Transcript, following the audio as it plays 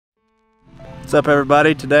What's up,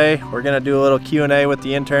 everybody? Today we're going to do a little Q&A with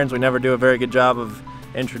the interns. We never do a very good job of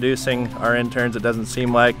introducing our interns, it doesn't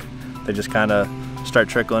seem like. They just kind of start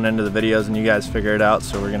trickling into the videos and you guys figure it out.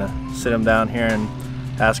 So we're going to sit them down here and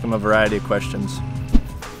ask them a variety of questions.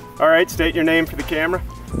 All right, state your name for the camera.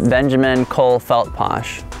 Benjamin Cole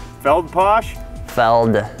Feldposh. Feldposh?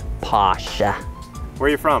 Feldposh. Where are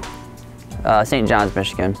you from? St. John's,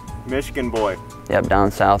 Michigan. Michigan boy. Yep, down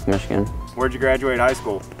south Michigan. Where'd you graduate high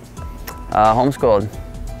school? Homeschooled.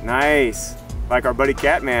 Nice. Like our buddy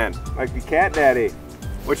Catman, like the Cat Daddy.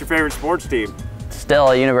 What's your favorite sports team?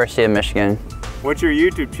 Still University of Michigan. What's your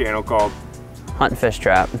YouTube channel called? Hunt Fish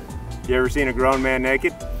Trap. You ever seen a grown man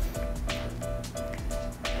naked?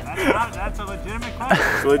 That's a legitimate question.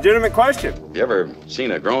 It's a legitimate question. You ever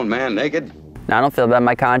seen a grown man naked? No, I don't feel bad.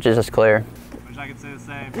 My conscience is clear. Wish I could say the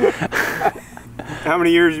same. How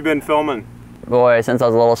many years you been filming? Boy, since I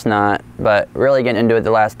was a little snot, but really getting into it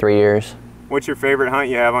the last 3 years. What's your favorite hunt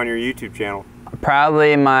you have on your YouTube channel?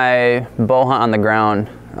 Probably my bow hunt on the ground.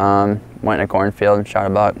 Went in a cornfield and shot a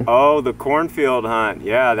buck. Oh, the cornfield hunt.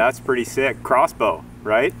 Yeah, that's pretty sick. Crossbow,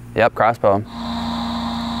 right? Yep, crossbow.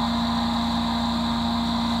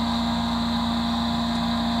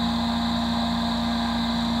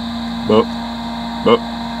 Boop. Boop.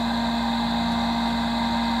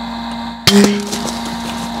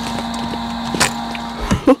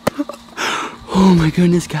 Oh my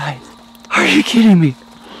goodness, guys. Are you kidding me?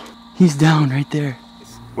 He's down right there.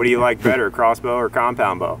 What do you like better, crossbow or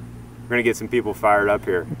compound bow? We're gonna get some people fired up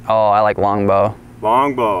here. Oh, I like longbow.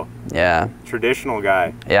 Longbow. Yeah. Traditional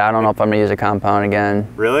guy. Yeah, I don't know if I'm gonna use a compound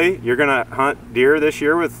again. Really? You're gonna hunt deer this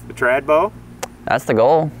year with the trad bow? That's the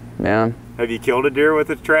goal, yeah. Have you killed a deer with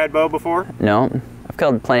a trad bow before? No, I've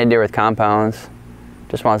killed plenty of deer with compounds.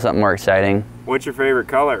 Just want something more exciting. What's your favorite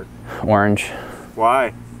color? Orange.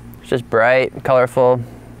 Why? It's just bright, colorful,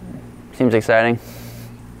 seems exciting.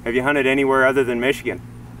 Have you hunted anywhere other than Michigan?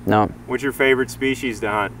 No. What's your favorite species to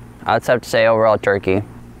hunt? I'd have to say overall turkey.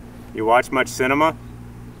 You watch much cinema?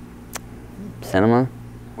 Cinema?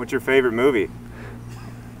 What's your favorite movie?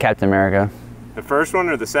 Captain America. The first one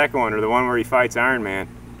or the second one, or the one where he fights Iron Man?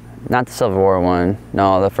 Not the Civil War one.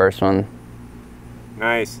 No, the first one.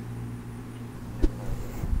 Nice.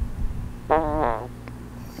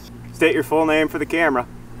 State your full name for the camera.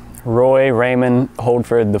 Roy Raymond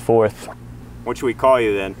Holdford IV. What should we call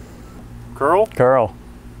you then? Curl? Curl.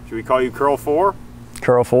 Should we call you Curl 4?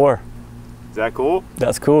 Curl 4. Is that cool?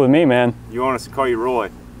 That's cool with me, man. You want us to call you Roy.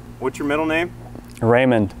 What's your middle name?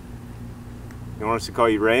 Raymond. You want us to call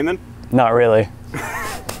you Raymond? Not really.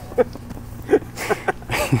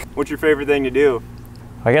 What's your favorite thing to do?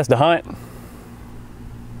 I guess to hunt.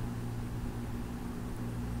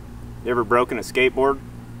 You ever broken a skateboard?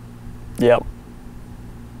 Yep.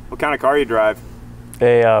 What kind of car you drive?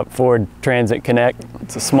 A Ford Transit Connect.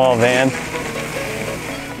 It's a small van.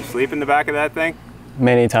 You sleep in the back of that thing?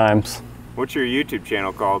 Many times. What's your YouTube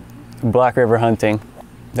channel called? Black River Hunting.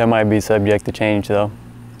 That might be subject to change though.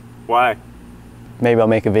 Why? Maybe I'll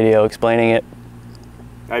make a video explaining it.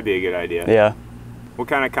 That'd be a good idea. Yeah. What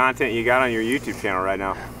kind of content you got on your YouTube channel right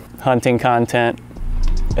now? Hunting content.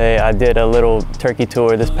 I did a little turkey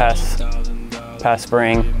tour this past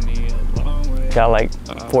spring. Got like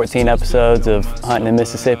 14 episodes of hunting in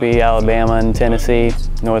Mississippi, Alabama, and Tennessee,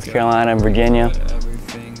 North Carolina, and Virginia.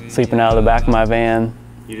 Sleeping out of the back of my van.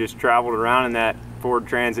 You just traveled around in that Ford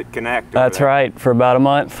Transit Connect. That's right, for about a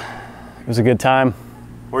month. It was a good time.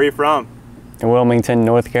 Where are you from? In Wilmington,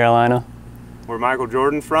 North Carolina. Where Michael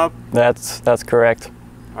Jordan's from? That's correct.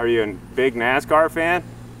 Are you a big NASCAR fan?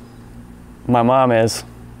 My mom is.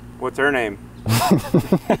 What's her name?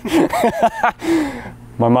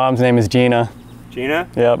 My mom's name is Gina. Gina?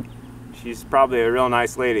 Yep. She's probably a real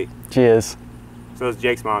nice lady. She is. So is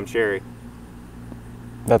Jake's mom, Sherry.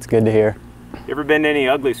 That's good to hear. You ever been to any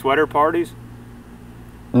ugly sweater parties?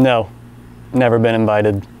 No, never been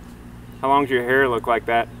invited. How long does your hair look like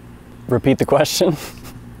that? Repeat the question.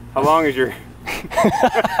 How long is your...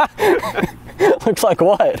 Looks like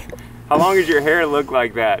what? How long does your hair look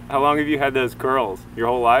like that? How long have you had those curls? Your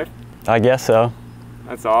whole life? I guess so.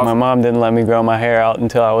 That's awesome. My mom didn't let me grow my hair out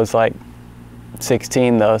until I was like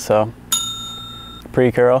 16 though, so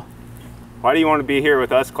pre-curl. Why do you want to be here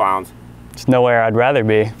with us clowns? It's nowhere I'd rather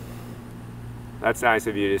be. That's nice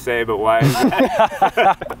of you to say, but why is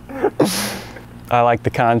that? I like the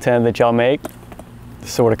content that y'all make, the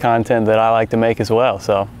sort of content that I like to make as well,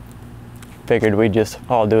 so figured we'd just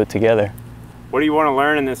all do it together. What do you want to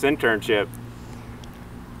learn in this internship?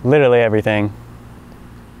 Literally everything.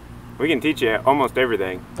 We can teach you almost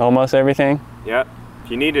everything. Almost everything? Yep. If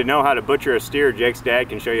you need to know how to butcher a steer, Jake's dad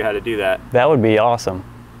can show you how to do that. That would be awesome.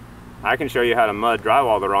 I can show you how to mud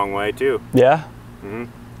drywall the wrong way too. Yeah?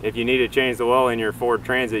 If you need to change the oil in your Ford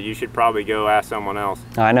Transit, you should probably go ask someone else.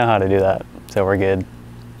 I know how to do that, so we're good.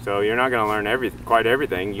 So you're not going to learn quite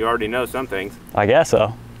everything. You already know some things. I guess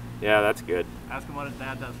so. Yeah, that's good. Ask him what his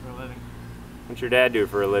dad does for a living. What's your dad do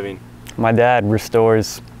for a living? My dad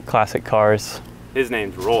restores classic cars. His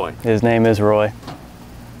name's Roy. His name is Roy.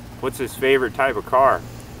 What's his favorite type of car?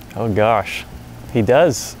 Oh gosh. He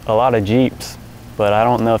does a lot of Jeeps, but I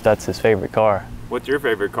don't know if that's his favorite car. What's your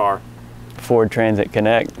favorite car? Ford Transit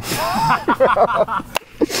Connect.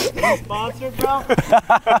 Sponsor, bro?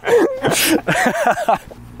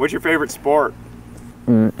 What's your favorite sport?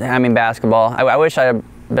 I mean, basketball. I wish I had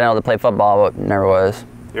been able to play football, but never was.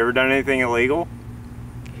 You ever done anything illegal?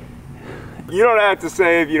 You don't have to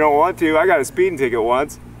say if you don't want to. I got a speeding ticket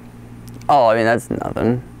once. Oh, I mean, that's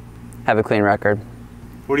nothing. Have a clean record.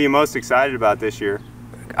 What are you most excited about this year?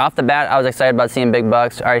 Off the bat, I was excited about seeing big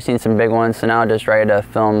bucks. I already seen some big ones, so now I'm just ready to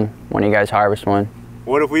film when you guys harvest one.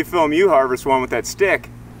 What if we film you harvest one with that stick?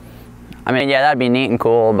 I mean, yeah, that'd be neat and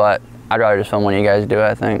cool, but I'd rather just film when you guys do it,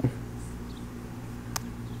 I think.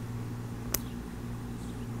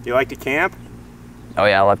 You like to camp? Oh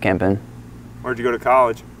yeah, I love camping. Where'd you go to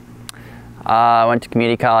college? I went to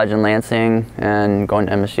community college in Lansing and going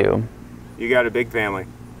to MSU. You got a big family.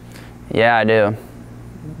 Yeah, I do.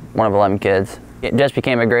 One of 11 kids. Just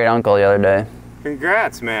became a great uncle the other day.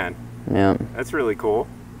 Congrats, man. Yeah. That's really cool.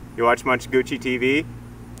 You watch much Gucci TV?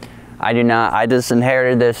 I do not. I just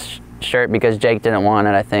inherited this shirt because Jake didn't want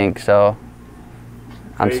it, I think, so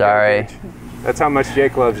I'm There you go, sorry. Gooch. That's how much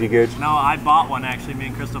Jake loves you, Gooch. No, I bought one actually. Me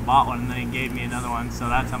and Crystal bought one, and then he gave me another one, so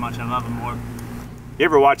that's how much I love him more. You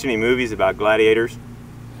ever watch any movies about gladiators?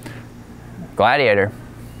 Gladiator.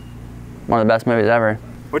 One of the best movies ever.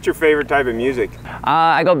 What's your favorite type of music?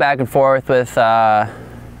 I go back and forth with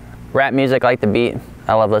rap music. I like the beat.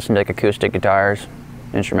 I love listening to like acoustic guitars,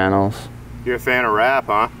 instrumentals. You're a fan of rap,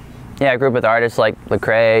 huh? Yeah, I grew up with artists like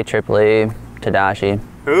Lecrae, Triple E, Tadashi,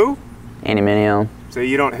 Who? Andy Mineo, So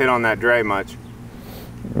you don't hit on that Dre much.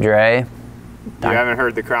 Dre. You haven't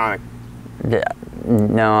heard the Chronic.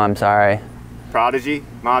 No, I'm sorry. Prodigy,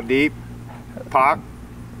 Mobb Deep, Pac,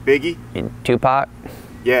 Biggie? Tupac,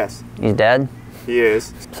 Yes, he's dead. he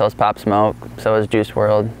is. So is Pop Smoke. So is Juice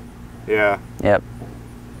WRLD. Yeah. Yep.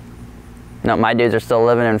 No, my dudes are still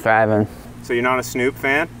living and thriving. So you're not a Snoop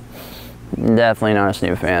fan? Definitely not a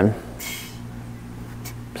Snoop fan.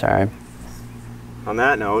 Sorry. On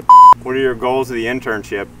that note, what are your goals of the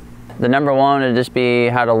internship? The number one would just be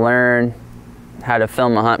how to learn how to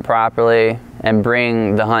film a hunt properly and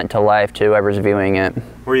bring the hunt to life to whoever's viewing it.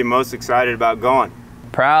 Where are you most excited about going?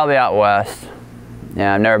 Probably out west.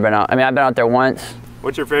 Yeah, I've never been out. I mean, I've been out there once.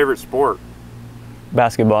 What's your favorite sport?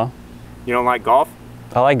 Basketball. You don't like golf?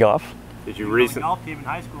 I like golf. Did you On the recently? golf team in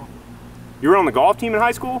high school. You were on the golf team in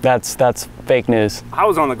high school? That's fake news. I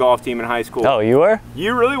was on the golf team in high school. Oh, you were?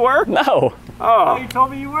 You really were? No. Oh, You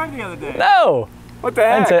told me you were the other day. No. what the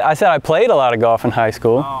heck? I said I played a lot of golf in high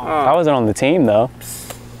school. Oh. I wasn't on the team though.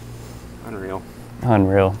 Unreal.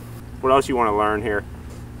 Unreal. What else you want to learn here?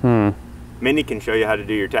 Mindy can show you how to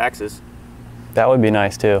do your taxes. That would be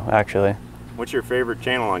nice too, actually. What's your favorite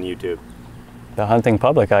channel on YouTube? The hunting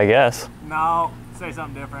public, I guess. No, say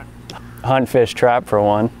something different. Hunt, fish, trap for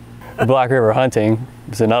one. Black River Hunting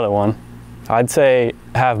is another one. I'd say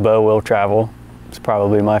Have Bow Will Travel. It's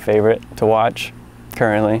probably my favorite to watch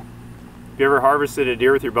currently. Have you ever harvested a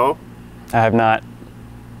deer with your bow? I have not.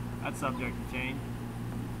 That's subject to change.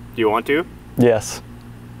 Do you want to? Yes.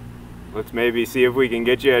 Let's maybe see if we can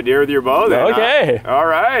get you a deer with your bow then. huh? Okay. All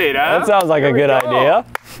right. Huh? That sounds like There a we good go. idea.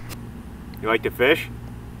 You like to fish?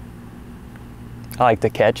 I like to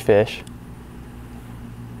catch fish.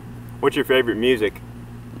 What's your favorite music?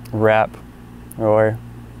 Rap or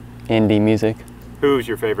indie music. Who's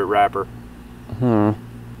your favorite rapper?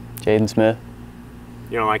 Jaden Smith.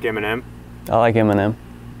 You don't like Eminem? I like Eminem.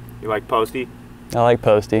 You like Posty? I like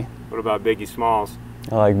Posty. What about Biggie Smalls?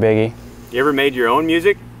 I like Biggie. You ever made your own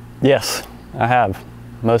music? Yes, I have.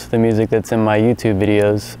 Most of the music that's in my YouTube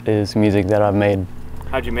videos is music that I've made.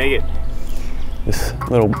 How'd you make it? This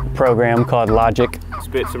little program called Logic.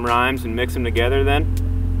 Spit some rhymes and mix them together then?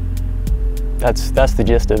 That's the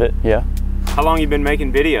gist of it, yeah. How long you been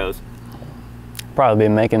making videos? Probably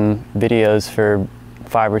been making videos for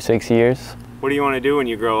 5 or 6 years. What do you want to do when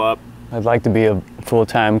you grow up? I'd like to be a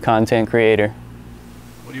full-time content creator.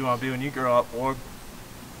 What do you want to be when you grow up, Ward?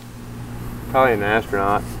 Probably an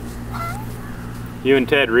astronaut. You and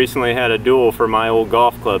Ted recently had a duel for my old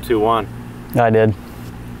golf clubs. Who won? I did.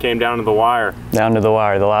 Came down to the wire. Down to the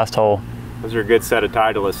wire, the last hole. Those are a good set of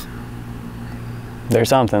Titleists. There's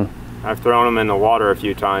something. I've thrown them in the water a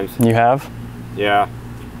few times. You have? Yeah.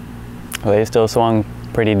 Well, they still swung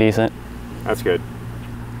pretty decent. That's good.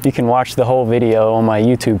 You can watch the whole video on my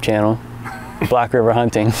YouTube channel, Black River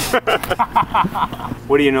Hunting.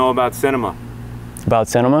 What do you know about cinema? About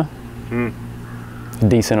cinema? A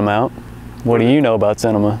decent amount. What do you know about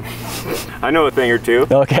cinema? I know a thing or two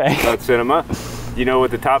Okay. about cinema. You know what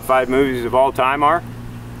the top 5 movies of all time are?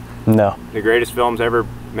 No. The greatest films ever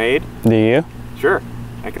made? Do you? Sure.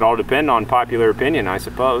 That could all depend on popular opinion, I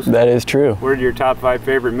suppose. That is true. What are your top 5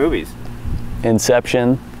 favorite movies?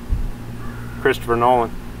 Inception, Christopher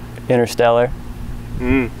Nolan. Interstellar,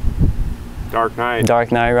 Dark Knight.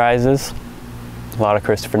 Dark Knight Rises. A lot of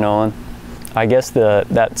Christopher Nolan. I guess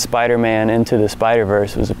that Spider-Man Into the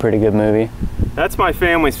Spider-Verse was a pretty good movie. That's my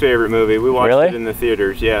family's favorite movie. We watched Really? it in the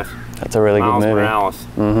theaters, yes. That's a really Miles good movie.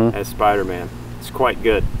 Morales as Spider-Man. It's quite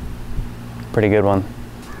good. Pretty good one.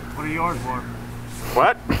 What are yours, War?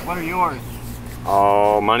 What? What are yours?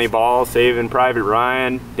 Oh, Moneyball, Saving Private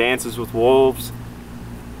Ryan, Dances with Wolves,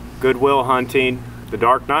 Good Will Hunting, The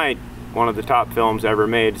Dark Knight, one of the top films ever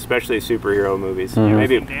made, especially superhero movies.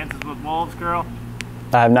 Maybe Dances with Wolves, girl?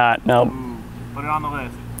 I have not, nope. Ooh, put it on the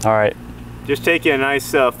list. All right, just take you a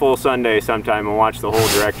nice full Sunday sometime and watch the whole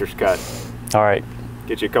director's cut. all right.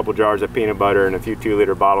 Get you a couple jars of peanut butter and a few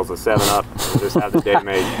 2-liter bottles of 7-Up and just have the day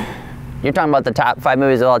made. You're talking about the top 5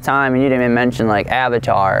 movies of all time, and you didn't even mention like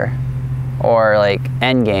Avatar or like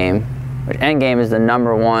Endgame, which Endgame is the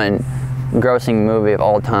 #1 grossing movie of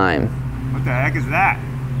all time. What the heck is that?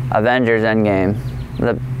 Avengers Endgame,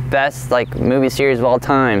 the best like movie series of all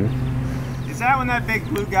time. Is that when that big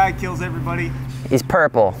blue guy kills everybody? He's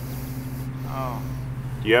purple. Oh.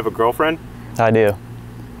 Do you have a girlfriend? I do.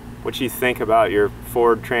 What'd she think about your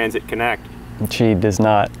Ford Transit Connect? She does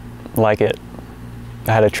not like it.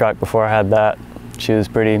 I had a truck before I had that. She was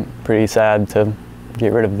pretty sad to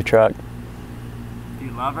get rid of the truck. Do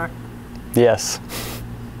you love her? Yes.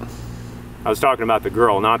 I was talking about the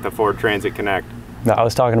girl, not the Ford Transit Connect. No, I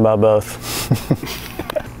was talking about both.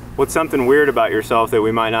 What's something weird about yourself that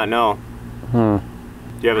we might not know? Do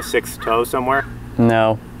you have a 6th toe somewhere?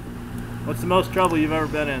 No. What's the most trouble you've ever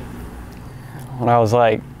been in? When I was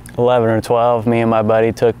like 11 or 12, me and my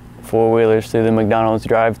buddy took 4-wheelers through the McDonald's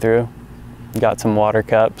drive-thru. Got some water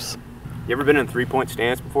cups. You ever been in 3-point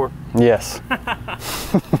stance before? Yes.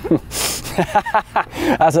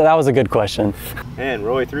 That was a good question. Man,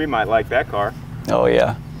 Roy 3 might like that car. Oh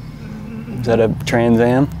yeah. Is that a Trans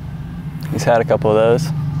Am? He's had a couple of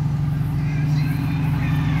those.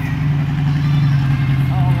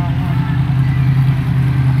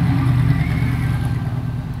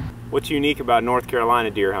 What's unique about North Carolina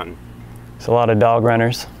deer hunting? It's a lot of dog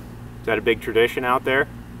runners. Is that a big tradition out there?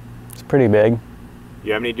 It's pretty big.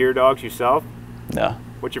 You have any deer dogs yourself? No.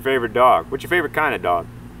 What's your favorite dog? What's your favorite kind of dog?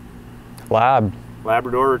 Lab.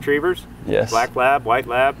 Labrador Retrievers? Yes. Black Lab, White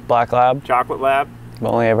Lab, Black Lab. Chocolate Lab, I've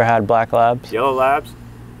only ever had Black Labs. Yellow Labs?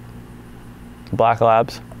 Black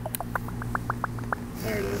Labs.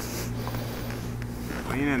 There it is.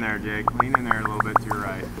 Lean in there, Jake. Lean in there a little bit to your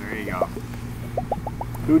right. There you go.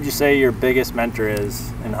 Who would you say your biggest mentor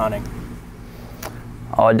is in hunting?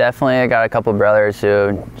 Oh, definitely. I got a couple brothers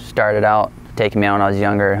who started out taking me out when I was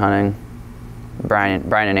younger hunting. Brian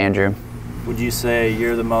and Andrew. Would you say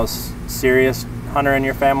you're the most serious hunter in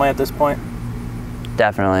your family at this point?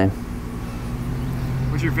 Definitely.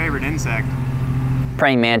 What's your favorite insect?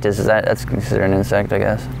 Praying mantis, that's considered an insect, I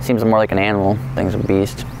guess. Seems more like an animal. Thing's a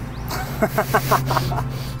beast.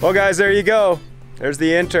 Well guys, there you go. There's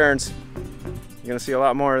the interns. You're gonna see a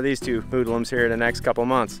lot more of these two hoodlums here in the next couple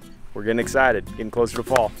months. We're getting excited, getting closer to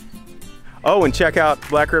fall. Oh, and check out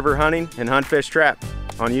Black River Hunting and Hunt Fish Trap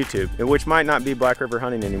on YouTube, which might not be Black River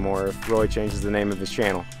Hunting anymore if Roy changes the name of his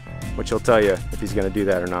channel, which he'll tell you if he's gonna do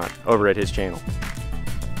that or not over at his channel.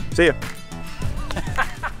 See ya.